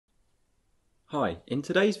Hi, in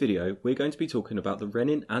today's video we're going to be talking about the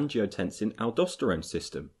Renin Angiotensin Aldosterone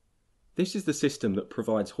System. This is the system that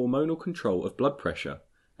provides hormonal control of blood pressure,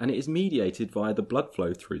 and it is mediated via the blood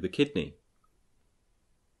flow through the kidney.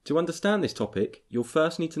 To understand this topic, you'll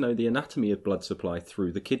first need to know the anatomy of blood supply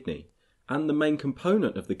through the kidney, and the main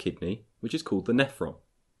component of the kidney, which is called the nephron.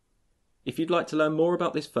 If you'd like to learn more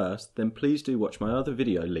about this first, then please do watch my other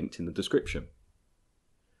video linked in the description.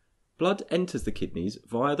 Blood enters the kidneys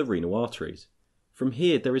via the renal arteries. From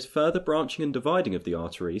here there is further branching and dividing of the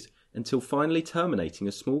arteries until finally terminating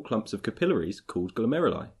as small clumps of capillaries called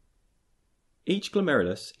glomeruli. Each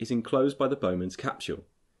glomerulus is enclosed by the Bowman's capsule,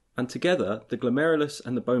 and together the glomerulus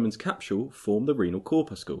and the Bowman's capsule form the renal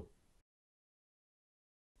corpuscle.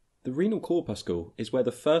 The renal corpuscle is where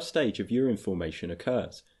the first stage of urine formation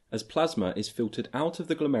occurs, as plasma is filtered out of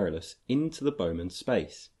the glomerulus into the Bowman's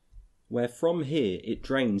space, where from here it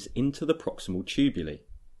drains into the proximal tubuli.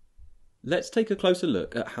 Let's take a closer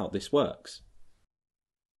look at how this works.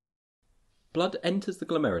 Blood enters the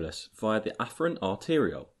glomerulus via the afferent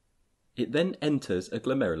arteriole. It then enters a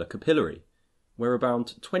glomerular capillary, where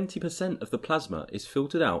around 20% of the plasma is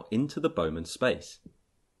filtered out into the Bowman's space.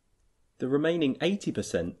 The remaining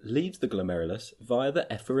 80% leaves the glomerulus via the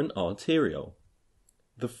efferent arteriole.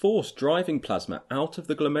 The force driving plasma out of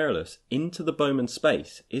the glomerulus into the Bowman's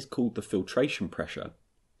space is called the filtration pressure.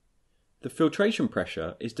 The filtration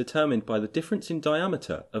pressure is determined by the difference in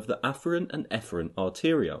diameter of the afferent and efferent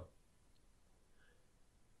arteriole.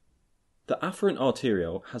 The afferent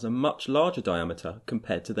arteriole has a much larger diameter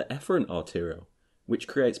compared to the efferent arteriole, which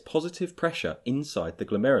creates positive pressure inside the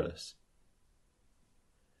glomerulus.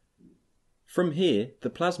 From here, the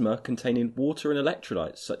plasma containing water and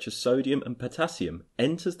electrolytes such as sodium and potassium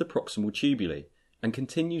enters the proximal tubuli and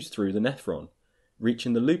continues through the nephron,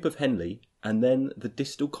 reaching the loop of Henle and then the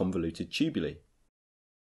distal convoluted tubuli.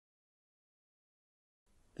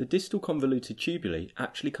 The distal convoluted tubuli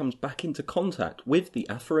actually comes back into contact with the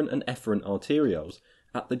afferent and efferent arterioles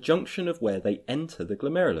at the junction of where they enter the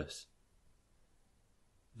glomerulus.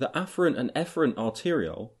 The afferent and efferent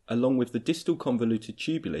arteriole, along with the distal convoluted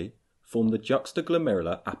tubuli, form the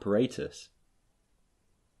juxtaglomerular apparatus.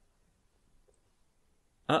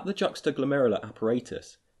 At the juxtaglomerular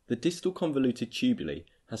apparatus, the distal convoluted tubuli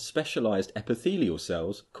has specialised epithelial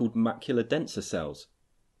cells called macular densa cells.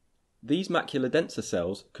 These macular densa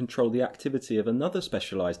cells control the activity of another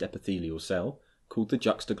specialised epithelial cell called the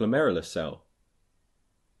juxtaglomerular cell.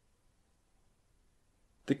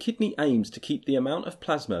 The kidney aims to keep the amount of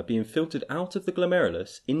plasma being filtered out of the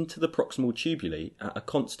glomerulus into the proximal tubuli at a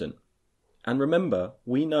constant. And remember,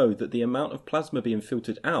 we know that the amount of plasma being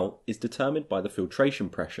filtered out is determined by the filtration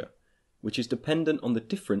pressure, which is dependent on the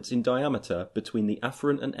difference in diameter between the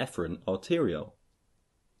afferent and efferent arteriole.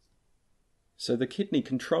 So the kidney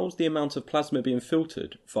controls the amount of plasma being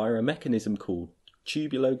filtered via a mechanism called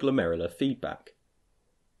tubulo-glomerular feedback.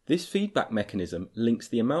 This feedback mechanism links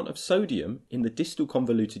the amount of sodium in the distal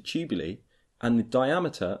convoluted tubuli and the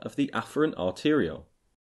diameter of the afferent arteriole.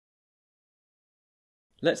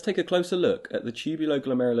 Let's take a closer look at the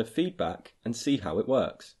tubulo-glomerular feedback and see how it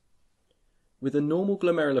works. With a normal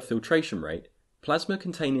glomerular filtration rate, plasma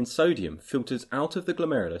containing sodium filters out of the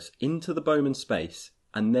glomerulus into the Bowman's space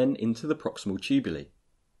and then into the proximal tubuli.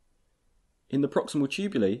 In the proximal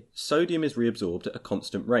tubuli, sodium is reabsorbed at a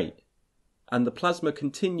constant rate, and the plasma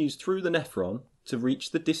continues through the nephron to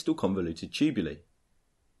reach the distal convoluted tubuli.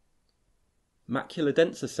 Macular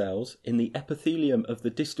densa cells in the epithelium of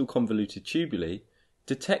the distal convoluted tubuli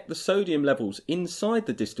detect the sodium levels inside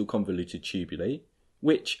the distal convoluted tubuli,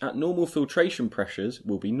 which at normal filtration pressures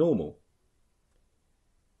will be normal.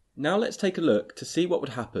 Now let's take a look to see what would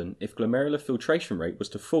happen if glomerular filtration rate was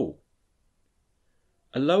to fall.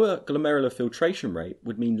 A lower glomerular filtration rate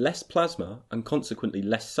would mean less plasma and consequently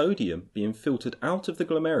less sodium being filtered out of the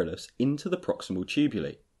glomerulus into the proximal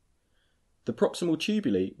tubuli. The proximal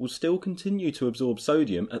tubuli will still continue to absorb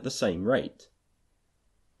sodium at the same rate.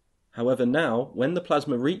 However, now, when the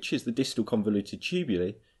plasma reaches the distal convoluted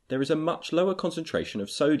tubuli, there is a much lower concentration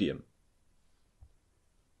of sodium.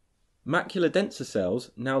 Macular densa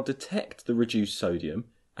cells now detect the reduced sodium,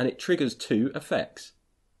 and it triggers two effects.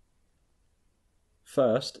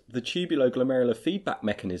 First, the tubulo-glomerular feedback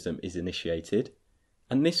mechanism is initiated,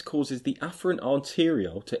 and this causes the afferent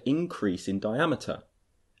arteriole to increase in diameter,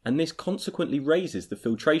 and this consequently raises the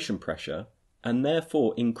filtration pressure and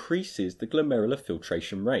therefore increases the glomerular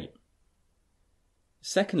filtration rate.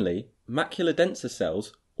 Secondly, macular densa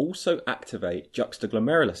cells also activate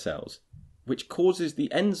juxtaglomerular cells, which causes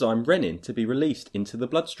the enzyme renin to be released into the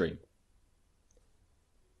bloodstream.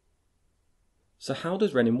 So how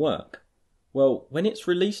does renin work? Well, when it's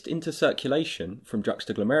released into circulation from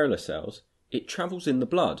juxtaglomerular cells, it travels in the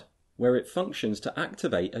blood, where it functions to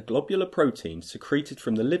activate a globular protein secreted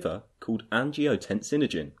from the liver called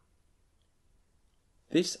angiotensinogen.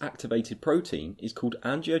 This activated protein is called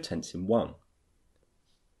angiotensin 1.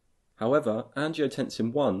 However,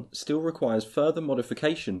 angiotensin 1 still requires further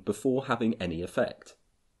modification before having any effect.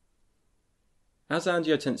 As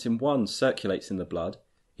angiotensin 1 circulates in the blood,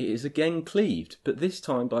 it is again cleaved, but this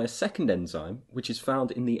time by a second enzyme which is found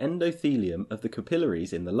in the endothelium of the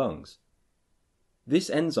capillaries in the lungs. This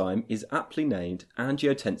enzyme is aptly named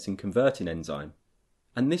angiotensin converting enzyme,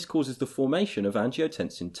 and this causes the formation of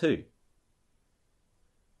angiotensin 2.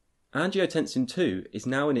 Angiotensin 2 is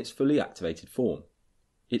now in its fully activated form.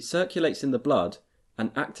 It circulates in the blood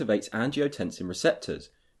and activates angiotensin receptors,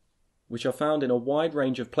 which are found in a wide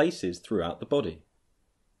range of places throughout the body.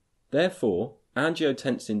 Therefore,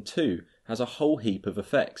 angiotensin 2 has a whole heap of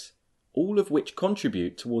effects, all of which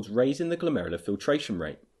contribute towards raising the glomerular filtration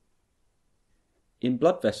rate. In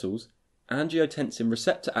blood vessels, angiotensin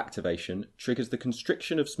receptor activation triggers the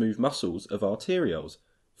constriction of smooth muscles of arterioles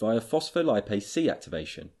via phospholipase C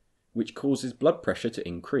activation, which causes blood pressure to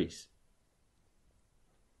increase.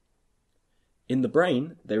 In the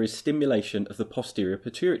brain, there is stimulation of the posterior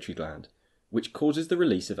pituitary gland, which causes the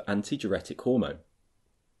release of antidiuretic hormone.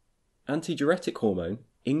 Antidiuretic hormone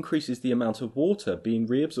increases the amount of water being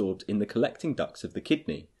reabsorbed in the collecting ducts of the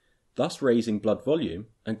kidney, thus raising blood volume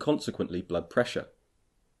and consequently blood pressure.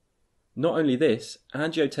 Not only this,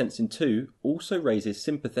 angiotensin 2 also raises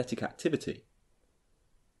sympathetic activity.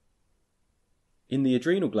 In the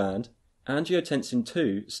adrenal gland, angiotensin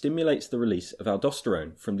 2 stimulates the release of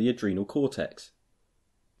aldosterone from the adrenal cortex.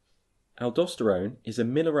 Aldosterone is a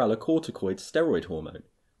mineralocorticoid steroid hormone,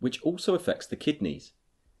 which also affects the kidneys.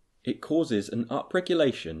 It causes an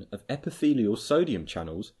upregulation of epithelial sodium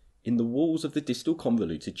channels in the walls of the distal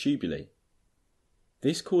convoluted tubuli.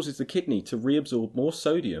 This causes the kidney to reabsorb more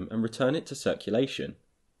sodium and return it to circulation.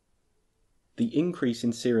 The increase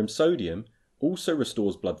in serum sodium also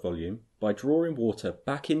restores blood volume by drawing water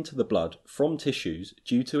back into the blood from tissues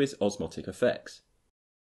due to its osmotic effects.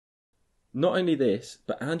 Not only this,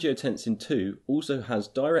 but angiotensin 2 also has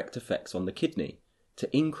direct effects on the kidney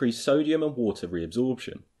to increase sodium and water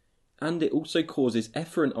reabsorption, and it also causes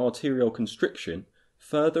efferent arterial constriction,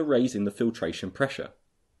 further raising the filtration pressure.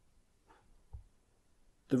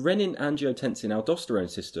 The Renin Angiotensin Aldosterone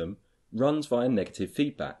System runs via negative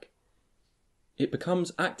feedback. It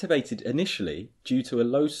becomes activated initially due to a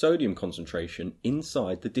low sodium concentration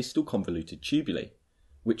inside the distal convoluted tubuli,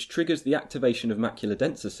 which triggers the activation of macular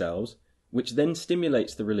denser cells, which then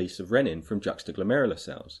stimulates the release of renin from juxtaglomerular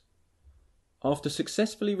cells. After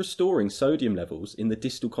successfully restoring sodium levels in the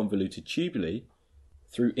distal convoluted tubuli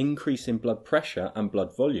through increase in blood pressure and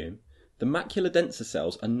blood volume, the macular denser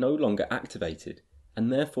cells are no longer activated,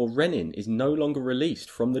 and therefore renin is no longer released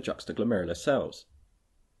from the juxtaglomerular cells.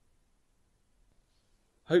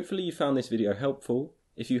 Hopefully you found this video helpful.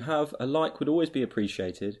 If you have, a like would always be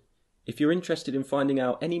appreciated. If you're interested in finding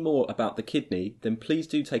out any more about the kidney, then please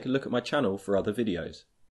do take a look at my channel for other videos.